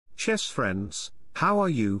chess friends, how are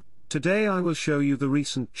you? Today I will show you the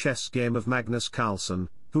recent chess game of Magnus Carlsen,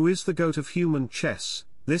 who is the GOAT of human chess.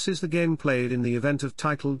 This is the game played in the event of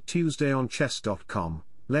titled Tuesday on chess.com.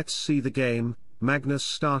 Let's see the game. Magnus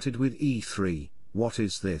started with e3. What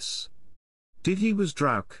is this? Did he was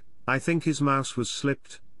Drauk? I think his mouse was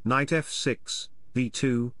slipped. Knight f6,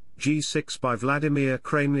 b2, g6 by Vladimir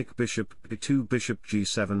Kramnik, bishop b2, bishop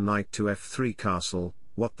g7, knight to f3 castle.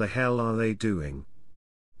 What the hell are they doing?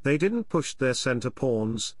 They didn't push their center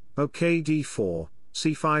pawns. Okay, d4,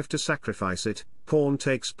 c5 to sacrifice it. Pawn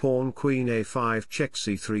takes pawn, queen a5, check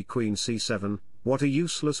c3, queen c7. What a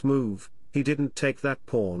useless move. He didn't take that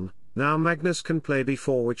pawn. Now Magnus can play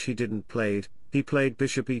b4, which he didn't played. He played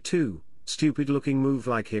bishop e2. Stupid looking move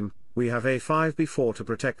like him. We have a5 b4 to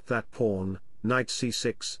protect that pawn. Knight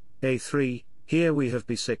c6, a3. Here we have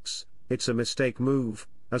b6. It's a mistake move.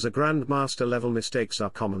 As a Grandmaster level, mistakes are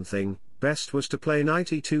common thing. Best was to play knight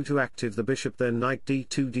e2 to active the bishop, then knight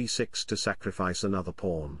d2 d6 to sacrifice another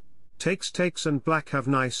pawn. Takes and black have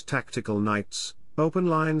nice tactical knights, open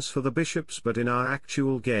lines for the bishops, but in our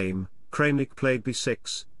actual game, Kramnik played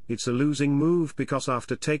b6. It's a losing move because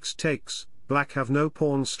after takes, black have no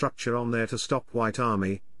pawn structure on there to stop white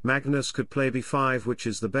army. Magnus could play b5, which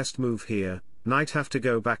is the best move here. Knight have to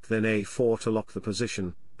go back, then a4 to lock the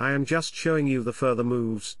position. I am just showing you the further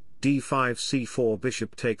moves. d5 c4,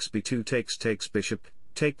 bishop takes b2, takes bishop,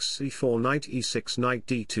 takes c4, knight e6, knight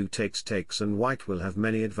d2 takes, and white will have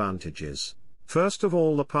many advantages. First of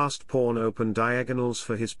all, the passed pawn opened diagonals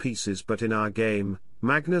for his pieces, but in our game,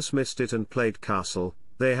 Magnus missed it and played castle.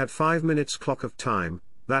 They had 5 minutes clock of time.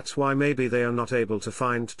 That's why maybe they are not able to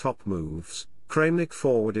find top moves. Kramnik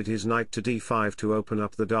forwarded his knight to d5 to open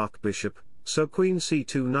up the dark bishop, so queen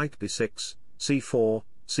c2, knight b6, c4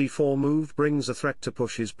 move brings a threat to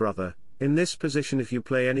push his brother. In this position, if you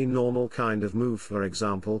play any normal kind of move, for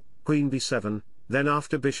example, queen b7, then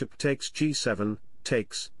after bishop takes g7,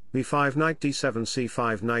 takes, b5, knight d7,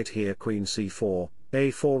 c5, knight here, queen c4,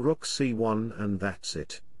 a4, rook c1, and that's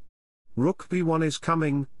it. Rook b1 is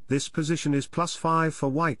coming. This position is +5 for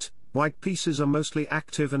white. White pieces are mostly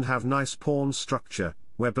active and have nice pawn structure,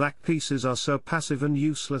 where black pieces are so passive and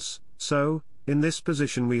useless. So, in this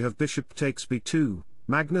position we have bishop takes b2,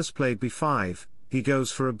 Magnus played b5, he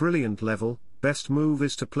goes for a brilliant level. Best move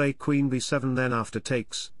is to play queen b7, then after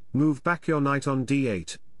takes, move back your knight on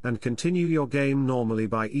d8, and continue your game normally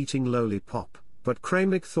by eating lollipop. But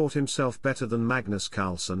Kramnik thought himself better than Magnus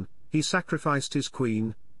Carlsen. He sacrificed his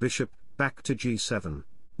queen, bishop, back to g7.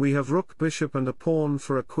 We have rook bishop and a pawn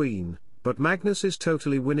for a queen, but Magnus is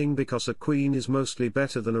totally winning because a queen is mostly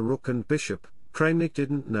better than a rook and bishop. Kramnik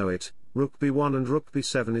didn't know it. Rook b1 and rook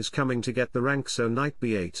b7 is coming to get the rank, so knight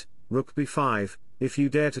b8, rook b5, if you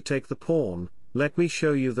dare to take the pawn, let me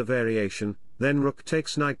show you the variation, then rook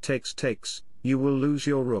takes, knight takes, you will lose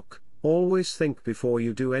your rook. Always think before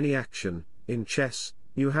you do any action. In chess,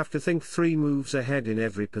 you have to think 3 moves ahead in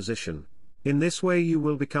every position. In this way you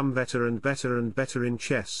will become better and better in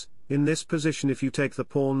chess. In this position, if you take the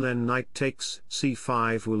pawn, then knight takes,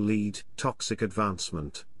 c5 will lead, toxic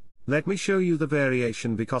advancement. Let me show you the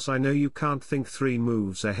variation, because I know you can't think 3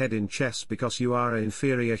 moves ahead in chess because you are an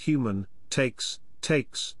inferior human. Takes,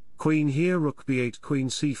 queen here, rook b8, queen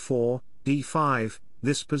c4, d5.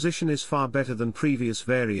 This position is far better than previous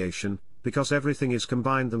variation, because everything is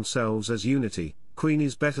combined themselves as unity. Queen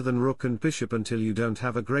is better than rook and bishop until you don't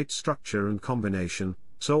have a great structure and combination,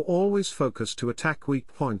 so always focus to attack weak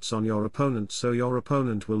points on your opponent so your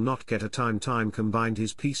opponent will not get a time combined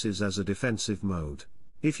his pieces as a defensive mode.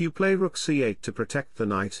 If you play rook c8 to protect the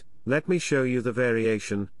knight, let me show you the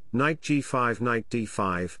variation. Knight g5, knight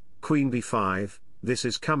d5, queen b5, this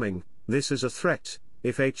is coming, this is a threat.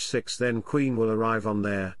 If h6, then queen will arrive on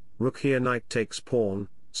there, rook here, knight takes pawn,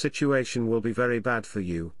 situation will be very bad for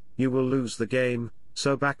you, you will lose the game.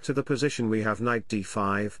 So back to the position, we have knight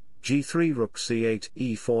d5, g3, rook c8,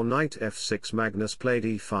 e4, knight f6, Magnus played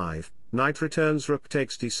e5, knight returns, rook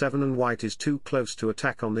takes d7, and white is too close to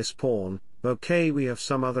attack on this pawn. Okay, we have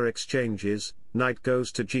some other exchanges. Knight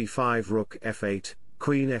goes to g5, rook f8,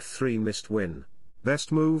 queen f3, missed win.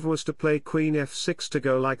 Best move was to play queen f6 to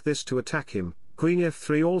go like this to attack him. Queen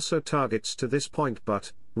f3 also targets to this point,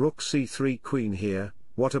 but rook c3, queen here.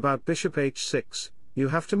 What about bishop h6? You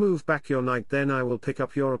have to move back your knight, then I will pick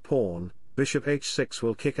up your pawn. Bishop h6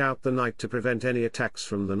 will kick out the knight to prevent any attacks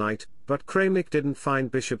from the knight, but Kramnik didn't find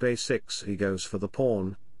bishop a6, he goes for the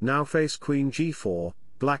pawn. Now face queen g4.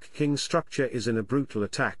 Black king structure is in a brutal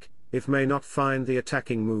attack, if may not find the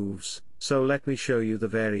attacking moves, so let me show you the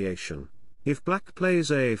variation. If black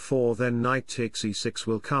plays a4, then knight takes e6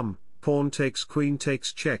 will come, pawn takes, queen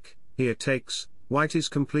takes check, here takes, white is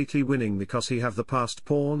completely winning because he have the passed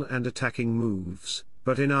pawn and attacking moves,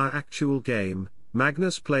 but in our actual game,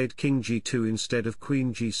 Magnus played king g2 instead of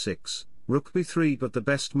queen g6, rook b3, but the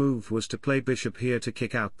best move was to play bishop here to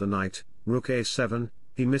kick out the knight, rook a7,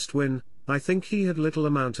 he missed win. I think he had little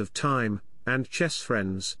amount of time. And chess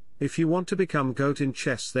friends, if you want to become GOAT in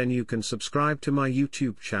chess, then you can subscribe to my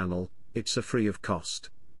YouTube channel, it's a free of cost.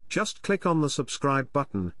 Just click on the subscribe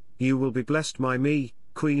button, you will be blessed by me.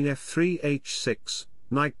 Queen f3 h6,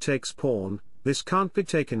 knight takes pawn, this can't be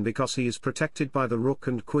taken because he is protected by the rook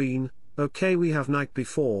and queen. Okay, we have knight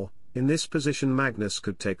b4, in this position Magnus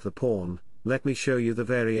could take the pawn. Let me show you the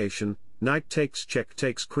variation. Knight takes check,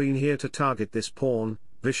 takes queen here to target this pawn,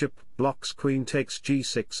 bishop blocks, queen takes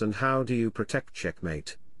g6, and how do you protect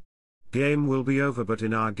checkmate? Game will be over, but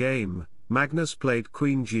in our game, Magnus played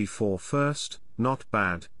queen g4 first, not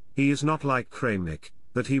bad. He is not like Kramnik,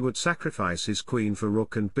 that he would sacrifice his queen for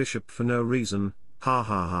rook and bishop for no reason. Ha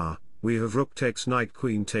ha ha, we have rook takes knight,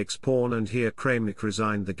 queen takes pawn, and here Kramnik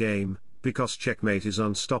resigned the game, because checkmate is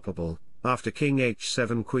unstoppable. After king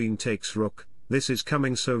h7, queen takes rook, this is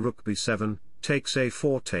coming, so rook b7, takes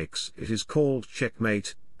a4 takes, it is called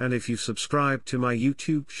checkmate, and if you subscribe to my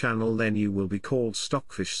YouTube channel then you will be called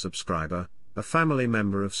Stockfish subscriber, a family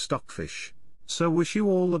member of Stockfish. So wish you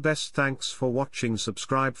all the best, thanks for watching,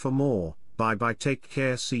 subscribe for more, bye bye, take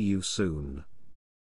care, see you soon.